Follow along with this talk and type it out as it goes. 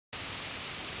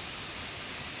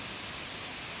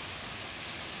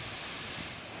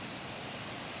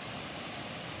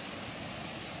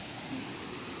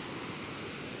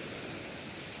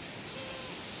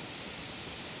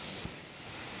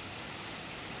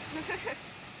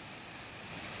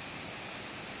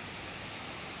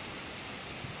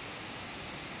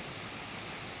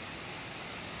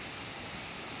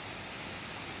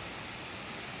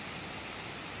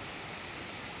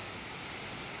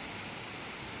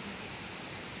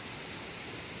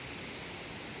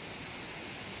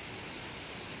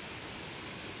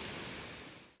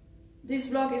This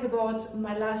vlog is about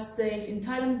my last days in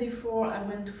Thailand before I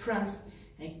went to France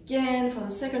again for the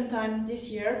second time this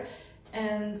year,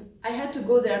 and I had to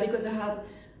go there because I had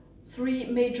 3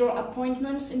 major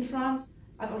appointments in France.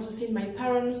 I've also seen my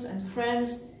parents and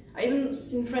friends. I even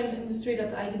seen friends in the street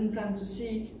that I didn't plan to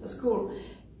see at school.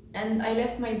 And I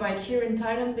left my bike here in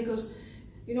Thailand because,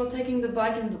 you know, taking the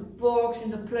bike in the box,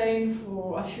 in the plane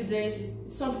for a few days,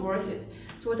 it's not worth it.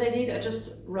 So what I did, I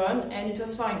just run and it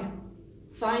was fine.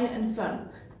 Fine and fun.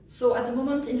 So at the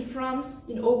moment in France,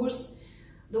 in August,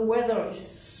 the weather is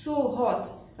so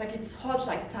hot. Like it's hot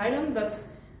like Thailand, but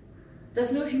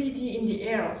there's no humidity in the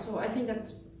air. So I think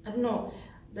that, I don't know,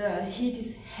 the heat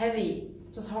is heavy,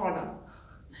 just harder.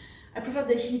 I prefer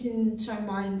the heat in Chiang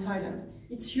Mai in Thailand.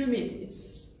 It's humid,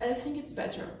 I think it's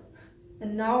better.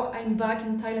 And now I'm back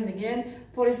in Thailand again.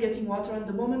 Paul is getting water at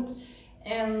the moment,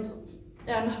 and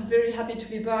I'm very happy to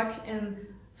be back. And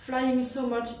flying so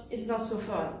much is not so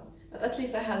fun, but at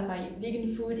least I had my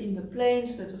vegan food in the plane,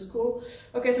 so that was cool.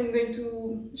 Okay, so I'm going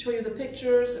to show you the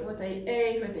pictures, what I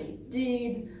ate, what I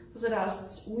did for the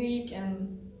last week,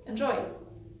 and enjoy!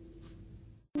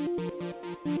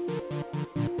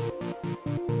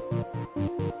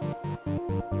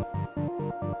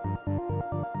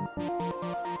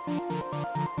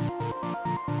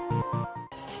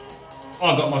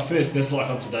 I got my first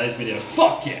dislike on today's video.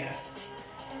 Fuck yeah!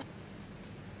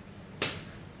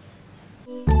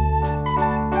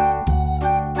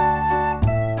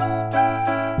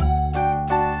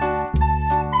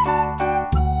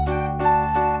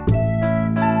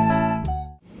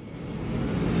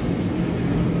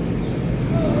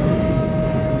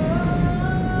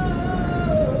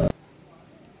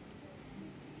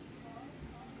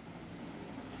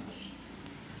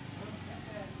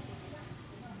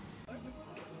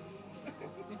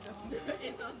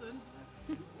 It doesn't.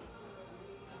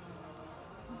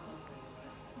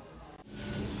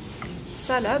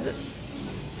 Salad,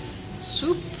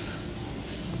 soup,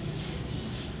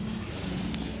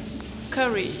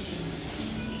 curry.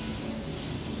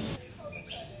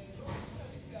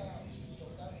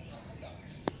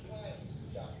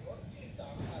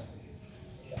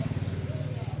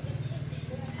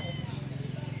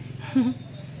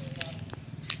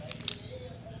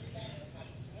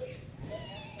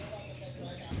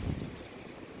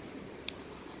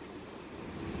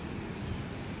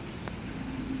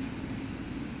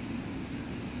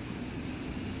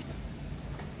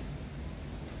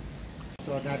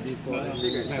 So that before I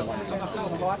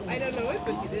don't know it,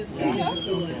 but it is.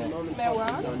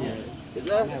 Is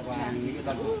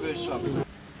that the first shop?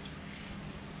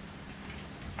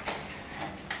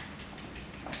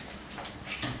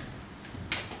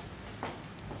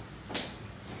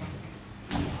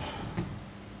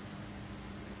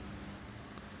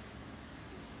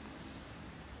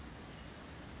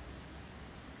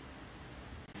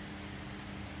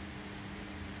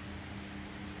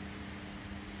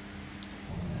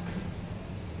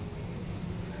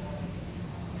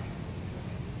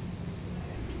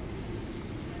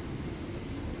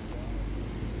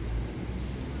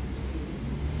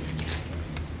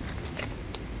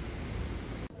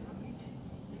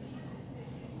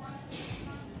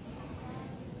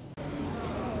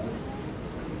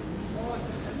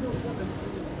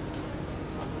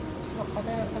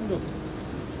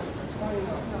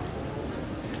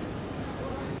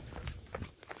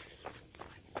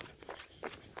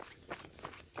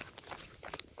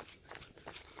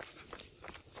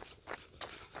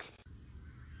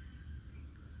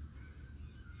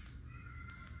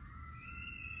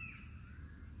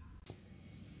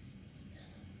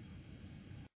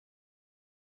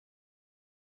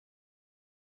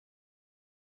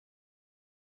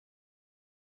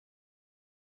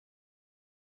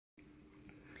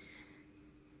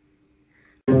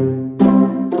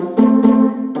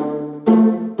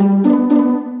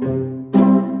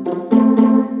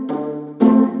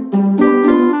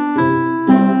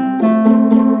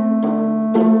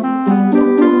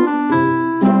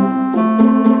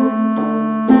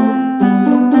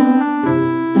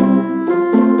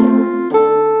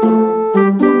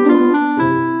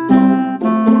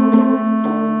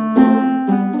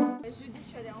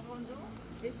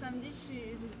 Et samedi,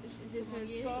 j'ai fait le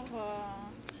sport.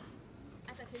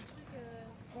 Ah, t'as fait le truc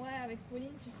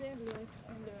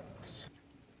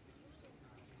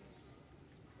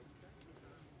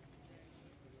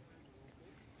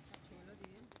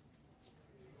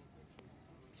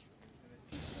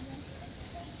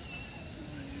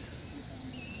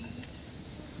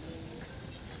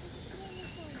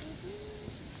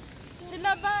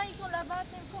là-bas,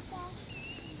 tes copains.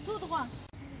 Tout droit.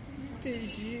 Je te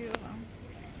jure.